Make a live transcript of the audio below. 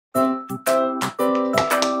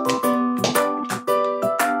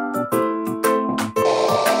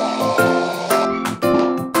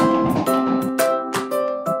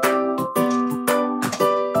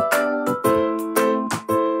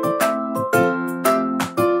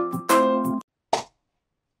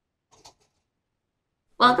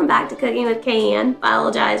welcome back to Cooking with Kay-ann. I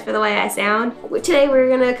apologize for the way I sound. Today we're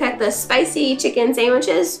gonna cook the spicy chicken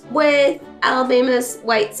sandwiches with Alabama's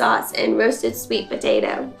white sauce and roasted sweet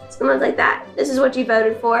potato. It's gonna look like that. This is what you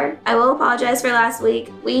voted for. I will apologize for last week.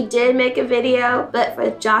 We did make a video, but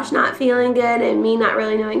with Josh not feeling good and me not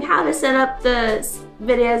really knowing how to set up the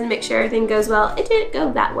videos and make sure everything goes well, it didn't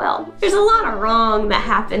go that well. There's a lot of wrong that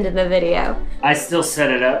happened in the video. I still set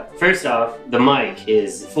it up. First off, the mic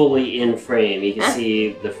is fully in frame. You can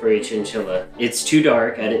see the furry chinchilla. It's too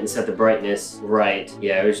dark. I didn't set the brightness right.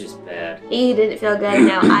 Yeah, it was just bad. He didn't feel good.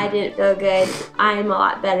 No, I didn't feel good. I'm a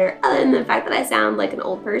lot better, other than the fact that I sound like an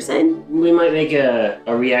old person. We might make a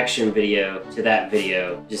reaction video to that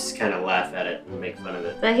video. Just kind of laugh at it and make fun of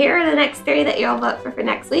it. So here are the next 3 that you'll vote for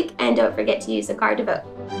next week, and don't forget to use the card to vote.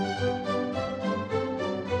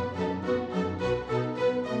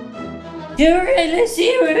 Alright, let's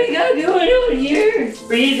see what we got going on here.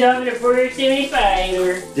 $3 for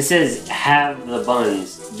 $4.75. This says have the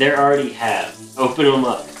buns. They're already halved. Open them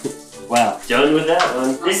up. Wow, done with that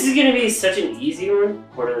one. This is gonna be such an easy one.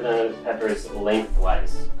 Quarter the peppers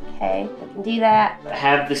lengthwise. Okay, I can do that.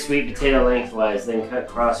 Have the sweet potato lengthwise, then cut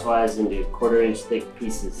crosswise into 1/4-inch thick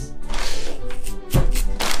pieces.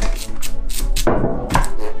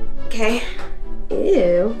 Okay.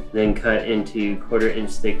 Ew. Then cut into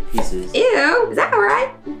 1/4-inch thick pieces. Ew, is that alright?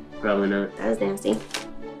 Probably not. That was nasty.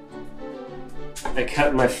 I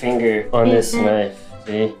cut my finger on this knife,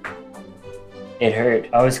 see? It hurt.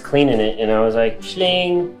 I was cleaning it and I was like,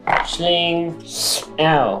 shling, shling,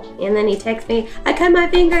 ow. And then he texts me, I cut my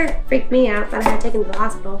finger. Freaked me out, thought I had taken to the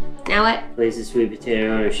hospital. Now what? Place the sweet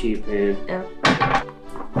potato on a sheet pan. Oh.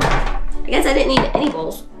 I guess I didn't need any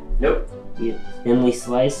bowls. Nope. You thinly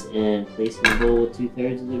slice and place in the bowl with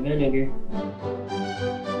 2/3 of the vinegar.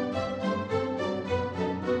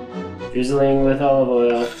 Drizzling with olive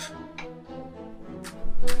oil.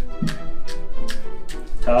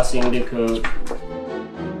 Tossing to coat.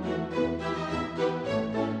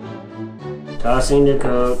 Tossing to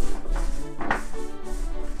coat.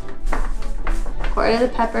 Quarter the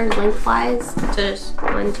peppers lengthwise. So just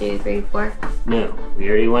 1, 2, 3, 4. No, we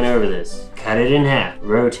already went over this. Cut it in half.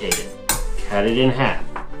 Rotate it. Cut it in half.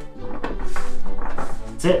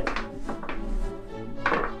 That's it.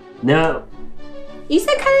 No. You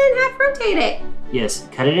said cut it in half, rotate it. Yes,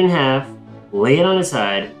 cut it in half. Lay it on its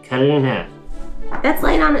side. Cut it in half. That's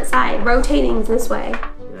laying on its side. Rotating's this way.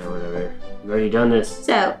 Yeah, whatever. We've already done this.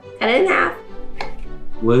 So, cut it in half.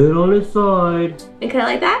 Lay it on its side. And cut it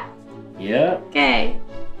like that? Yep. Okay.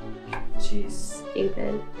 Jeez.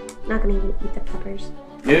 Stupid. Not gonna even eat the peppers.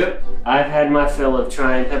 Nope. I've had my fill of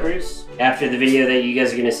trying peppers. After the video that you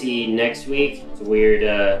guys are gonna see next week, it's a weird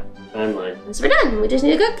timeline. So we're done. We just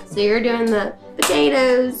need to cook. So you're doing the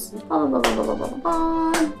potatoes. Blah, blah, blah, blah, blah, blah,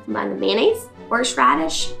 blah. Combine the mayonnaise,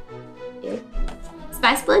 horseradish,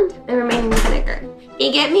 spice blend, and remaining vinegar. Can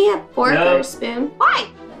you get me a fork or a spoon? Why?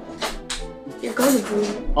 You're going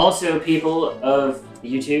to. Also, people of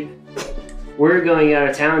YouTube, we're going out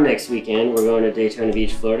of town next weekend. We're going to Daytona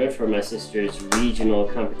Beach, Florida for my sister's regional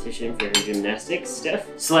competition for her gymnastics stuff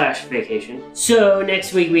 / vacation. So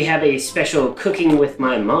next week we have a special Cooking with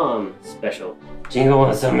My Mom special. Jingle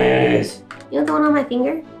wants some mayonnaise. You know the one on my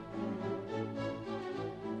finger?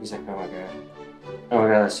 He's like, oh my god. Oh my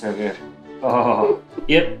god, that's so good. Oh,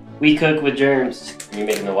 yep. We cook with germs. You're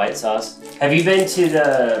making the white sauce. Have you been to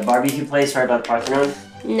the barbecue place right by the Parthenon?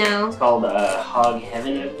 No. It's called Hog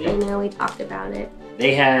Heaven, I I think. know, we talked about it.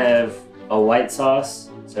 They have a white sauce.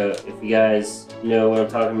 So if you guys know what I'm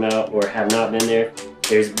talking about or have not been there,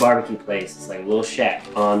 there's a barbecue place. It's like a little shack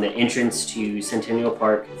on the entrance to Centennial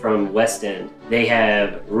Park from West End. They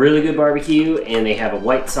have really good barbecue and they have a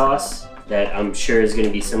white sauce that I'm sure is going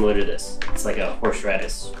to be similar to this. It's like a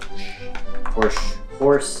horseradish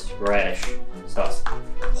sauce.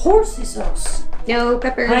 Horsey sauce. No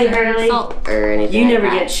peppers Hi, or Harley. salt or anything You like never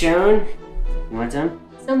that. get shown. You want some?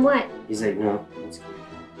 Somewhat. He's like, no, it's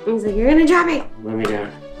good. He's like, you're gonna drop me. Let me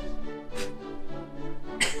down.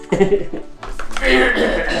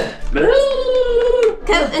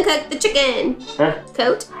 Coat and cook the chicken. Huh?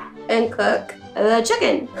 Coat and cook the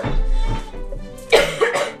chicken.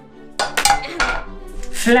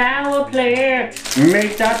 Flour player,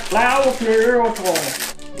 make that flour player.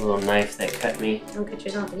 Little knife that cut me. Don't cut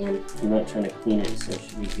yourself again. I'm not trying to clean it, so it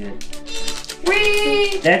should be good.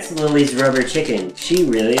 Whee! That's Lily's rubber chicken. She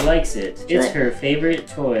really likes it. It's her favorite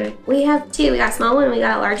toy. We have 2. We got a small one and we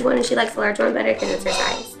got a large one, and she likes the large one better because it's her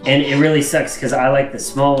size. And it really sucks because I like the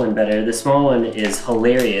small one better. The small one is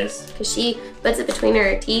hilarious. Because she puts it between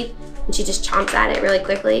her teeth And she just chomps at it really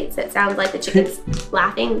quickly, so it sounds like the chicken's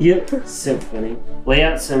laughing. Yep, so funny. Lay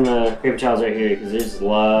out some paper towels right here because there's a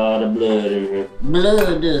lot of blood in here.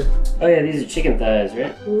 Blood. Oh yeah, these are chicken thighs,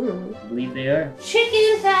 right? I believe they are.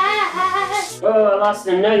 Chicken thighs. Oh, I lost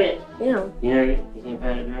a nugget. Ew. You know, you can't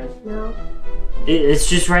pat it dry. No. It's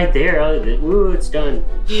just right there. Ooh, it's done.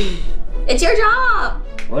 It's your job.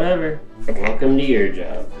 Whatever. Okay. Welcome to your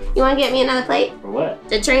job. You want to get me another plate? For what?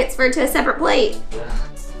 To transfer to a separate plate.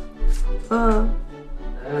 Do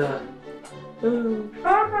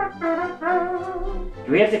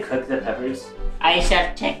we have to cook the peppers? I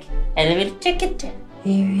shall take a little chicken.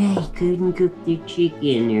 I couldn't cook the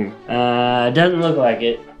chicken. Doesn't look like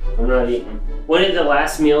it. I'm not eating. When did the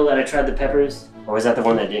last meal that I tried the peppers? Or was that the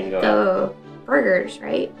one that didn't go? The burgers,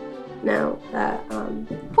 right? No, the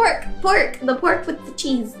pork. The pork with the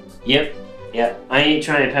cheese. Yep. I ain't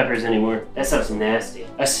trying peppers anymore. That stuff's nasty.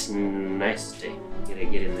 That's nasty. Gotta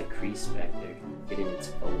get in the crease back there. Get in its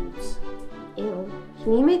folds. Ew.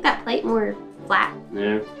 Can you make that plate more flat?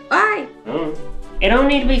 No. Why? Oh. It don't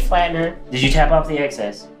need to be flat now. Did you tap off the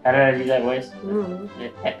excess? How did I do that, Wes?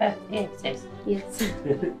 Tap off the excess. Yes.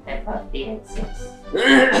 Tap off the excess.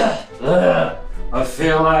 I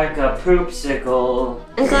feel like a poopsicle.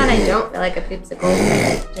 I'm glad I don't feel like a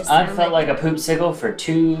poopsicle. Just I sound felt like a poopsicle for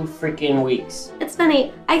 2 freaking weeks. It's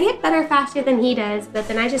funny. I get better faster than he does, but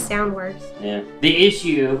then I just sound worse. Yeah. The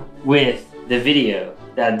issue with the video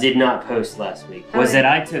that I did not post last week was that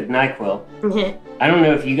I took NyQuil. I don't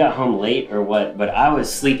know if you got home late or what, but I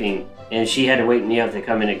was sleeping and she had to wake me up to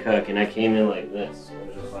come in and cook, and I came in like this. I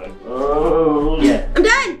was just like, oh yeah. I'm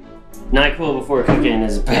done! NyQuil before cooking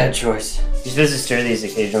is a bad choice. You're supposed to stir these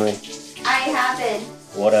occasionally. I haven't.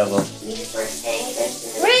 Whatever. You just weren't paying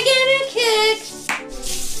attention. We're gonna cook.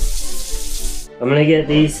 I'm gonna get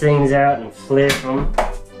these things out and flip them.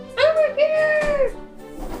 Over here!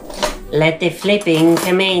 Let the flipping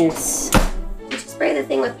commence. Did you spray the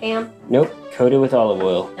thing with Pam? Nope. Coat it with olive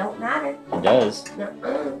oil. Don't matter. It does.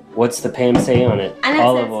 Nuh-uh. What's the Pam say on it? I know it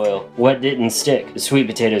Olive says- oil. What didn't stick? The sweet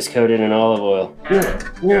potatoes coated in olive oil.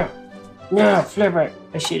 No, flip it.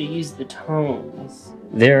 I should have used the tongs.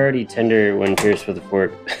 They're already tender when pierced with a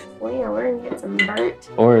fork. Well, yeah, we're gonna get some burnt.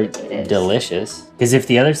 Or potatoes. Delicious. Because if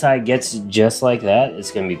the other side gets just like that,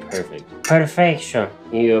 it's gonna be perfect. Perfection.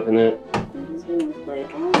 Can you open that?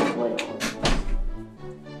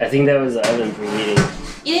 I think that was the oven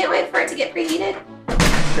preheating. You didn't wait for it to get preheated?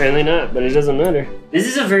 Apparently not, but it doesn't matter. This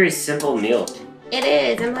is a very simple meal. It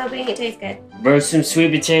is. I'm hoping it tastes good. Roast some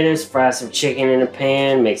sweet potatoes, fry some chicken in a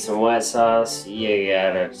pan, make some white sauce. You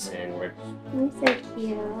got a sandwich. You're so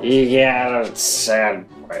cute. You got a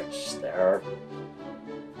sandwich there.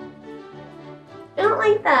 I don't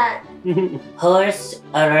like that. Horse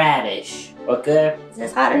radish. Okay. Is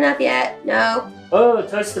this hot enough yet? No. Oh,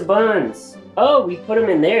 touch the buns. Oh, we put them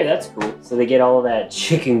in there. That's cool. So they get all of that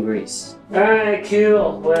chicken grease. All right,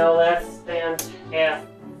 cool. Well, that's fantastic.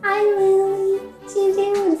 Hi, Lily. What you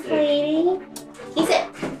doing, sweetie? He said,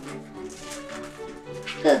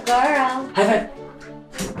 good girl. High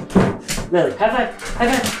five. Lily, high five.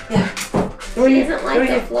 High five. Yeah. Come She here. doesn't like Come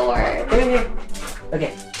the here. floor. Come in here.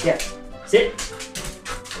 Okay, yeah. Sit.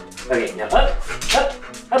 Okay, now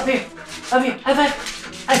up here. High five.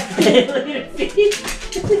 Look at her feet.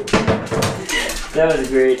 That was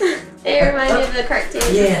great. It reminded me of the cartoon.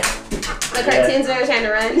 Yeah. The cartoons where I was trying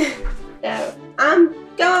to run. So, I'm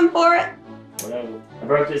going for it. Whatever. I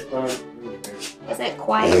broke this bone. Isn't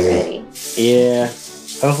quite ready. Yeah.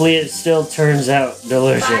 Hopefully it still turns out 5 to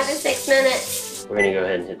delicious. 6 minutes. We're gonna go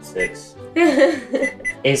ahead and hit 6.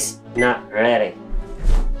 It's not ready.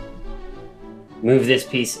 Move this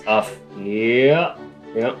piece off. Yeah.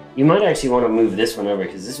 You might actually want to move this one over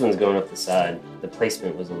because this one's going up the side. The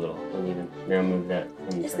placement was a little uneven. Now move that.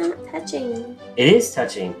 It's not touching. It is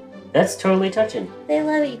touching. That's totally touching. They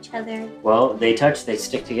love each other. Well, they touch, they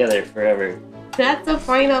stick together forever. That's the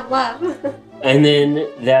point of love. And then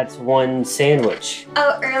that's one sandwich.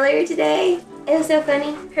 Oh, earlier today, it was so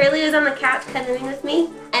funny. Hurley was on the couch cuddling with me,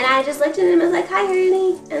 and I just looked at him and was like, hi,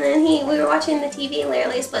 Hurley. And then we were watching the TV,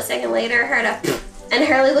 literally a split second later, heard a and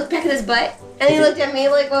Hurley looked back at his butt, and he looked at me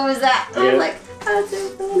like, what was that? And I was like, oh, that's so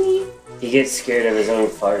funny. He gets scared of his own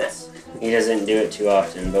farts. He doesn't do it too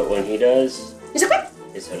often, but when he does, He's like, what?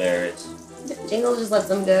 it's hilarious. Jingle just lets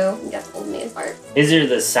them go. He got told me and fart. These are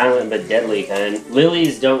the silent but deadly kind.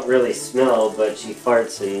 Lily's don't really smell, but she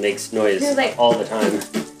farts and makes noise He's like- all the time.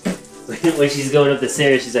 When she's going up the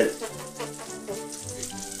stairs, she's like...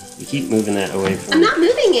 You keep moving that away from I'm me. not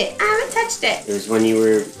moving it. I haven't touched it. It was when you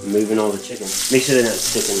were moving all the chicken. Make sure they're not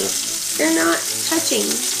sticking though. They're not touching.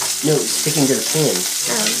 No, sticking to the pan.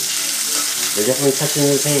 Oh. They're definitely touching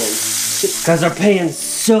the pan. Because our pans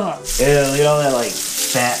suck. Yeah, look at all that like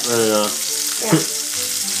fat running off. Yeah.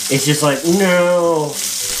 It's just like, no.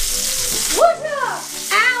 What the?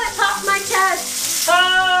 Ow, it popped my chest.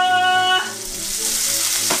 Ah!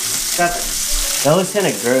 Stop it. That looks kind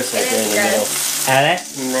of gross right there in the middle. Ah,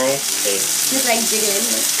 that's nasty. Just like digging in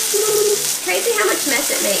here. Crazy how much mess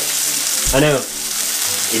it makes. I know.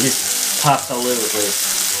 It just pops all over the place.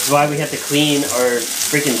 That's why we have to clean our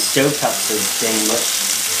freaking stovetop so dang much.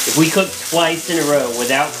 If we cook twice in a row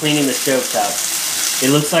without cleaning the stovetop, it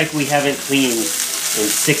looks like we haven't cleaned in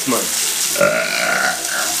 6 months.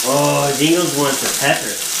 Oh, Jingles wants a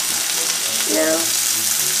pepper. No.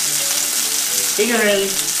 Here you go, Riley.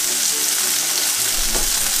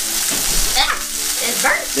 It's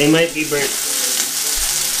burnt. They might be burnt.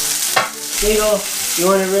 Jingle, you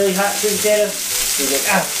want a really hot sweet potato? He's like,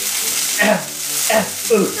 ah, ah, ah,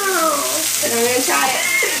 ooh. Oh, but I'm gonna try it.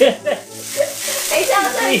 He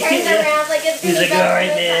tells him, turns around like it's He's like,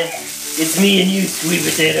 alright man, it's me and you, sweet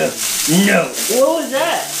potato. No. What was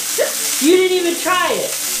that? You didn't even try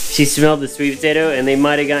it. She smelled the sweet potato and they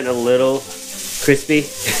might have gotten a little crispy.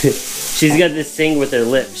 She's got this thing with her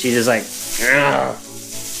lip. She's just like, ah,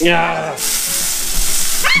 ah.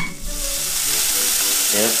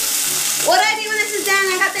 Yep. What do I do when this is done?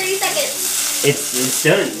 I got 30 seconds. It's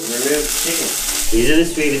done. Remove the chicken. These are the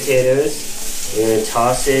sweet potatoes. You're gonna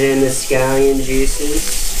toss it in the scallion juices.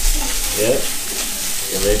 Yep.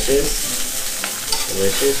 Delicious.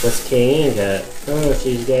 Delicious. What's Kay-Ann got? Oh,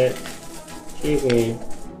 she's got chicken.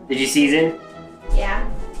 Did you season? Yeah.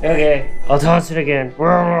 Okay. I'll toss it again.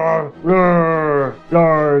 Blorg.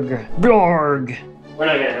 Blorg. We're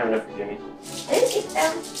not gonna have enough for Jimmy. I didn't eat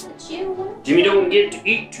them. It's you. Jimmy don't get to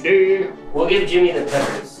eat today. We'll give Jimmy the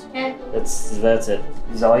peppers. Okay. That's it.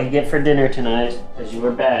 This is all you get for dinner tonight, because you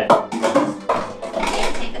were bad. I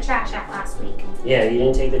didn't take the trash out last week. Yeah, you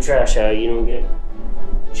didn't take the trash out. You don't get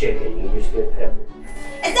chicken. You just get pepper.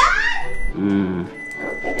 Is that? Mmm. I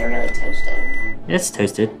don't think they're really toasted. It's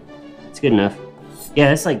toasted. It's good enough.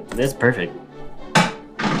 Yeah, that's perfect.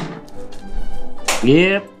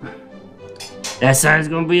 Yep. That side's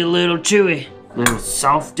gonna be a little chewy. A little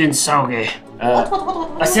soft and soggy.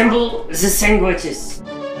 Assemble the sandwiches.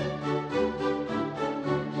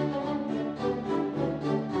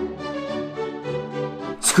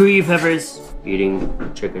 Screw you, peppers.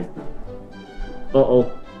 Eating chicken. Uh-oh.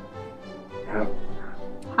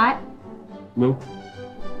 Hot? No.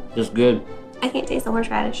 Just good. I can't taste the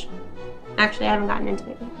horseradish. Actually, I haven't gotten into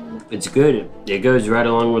it yet. It's good. It goes right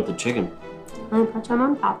along with the chicken. I'm gonna put some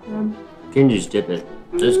on top of them. You can just dip it.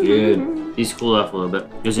 That's good. These cool off a little bit.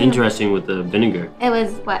 It's interesting with the vinegar. It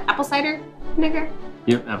was, what, apple cider vinegar?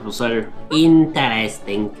 Yep, apple cider.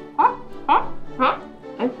 Interesting.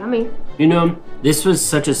 That's yummy. You know, this was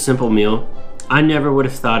such a simple meal. I never would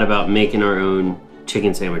have thought about making our own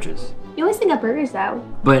chicken sandwiches. You always think of burgers, though.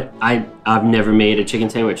 But I've never made a chicken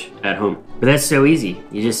sandwich at home. But that's so easy.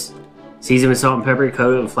 You just season with salt and pepper,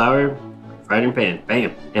 coat it with flour, fry it in pan.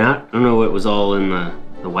 Bam. And I don't know what was all in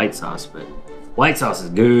the white sauce, but white sauce is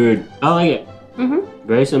good. I like it. Mm-hmm.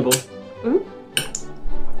 Very simple.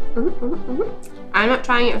 I'm not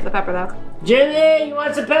trying it with the pepper, though. Jimmy, you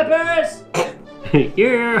want some peppers?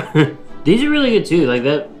 Here. These are really good too. Like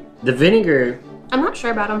that, the vinegar. I'm not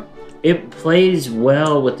sure about them. It plays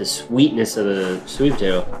well with the sweetness of the sweet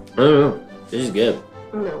potato. I don't know. This is good.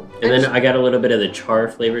 No. And then I got a little bit of the char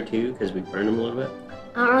flavor too, because we burned them a little bit.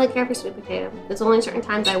 I don't really care for sweet potato. There's only certain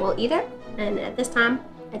times I will eat it, and at this time,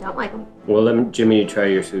 I don't like them. Well, let Jimmy try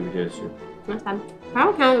your sweet potato soup. Next time. I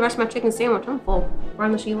don't have the rest of my chicken sandwich. I'm full. Or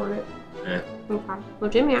unless you want it. Yeah. Okay. Well,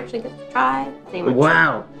 Jimmy actually gets to try the sandwich.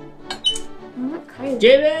 Wow. I'm not crazy.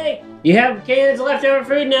 Jimmy, you have cans of leftover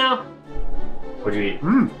food now. What'd you eat?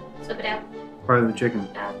 Spit it out. Part of the chicken.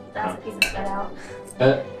 That's a piece of spit out.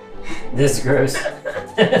 This is gross.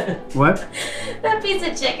 What? That piece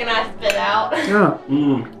of chicken I spit out. Oh.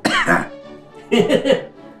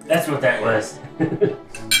 That's what that was.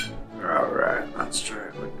 Alright, let's try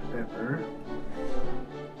it with the pepper.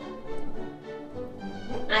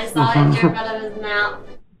 I saw it drip out of his mouth.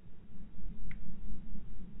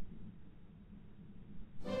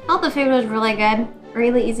 All the food was really good.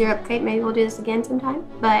 Really easy to replicate. Maybe we'll do this again sometime.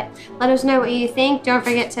 But let us know what you think. Don't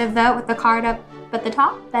forget to vote with the card up at the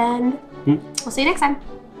top. And we'll see you next time.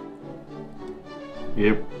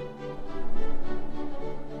 Yep.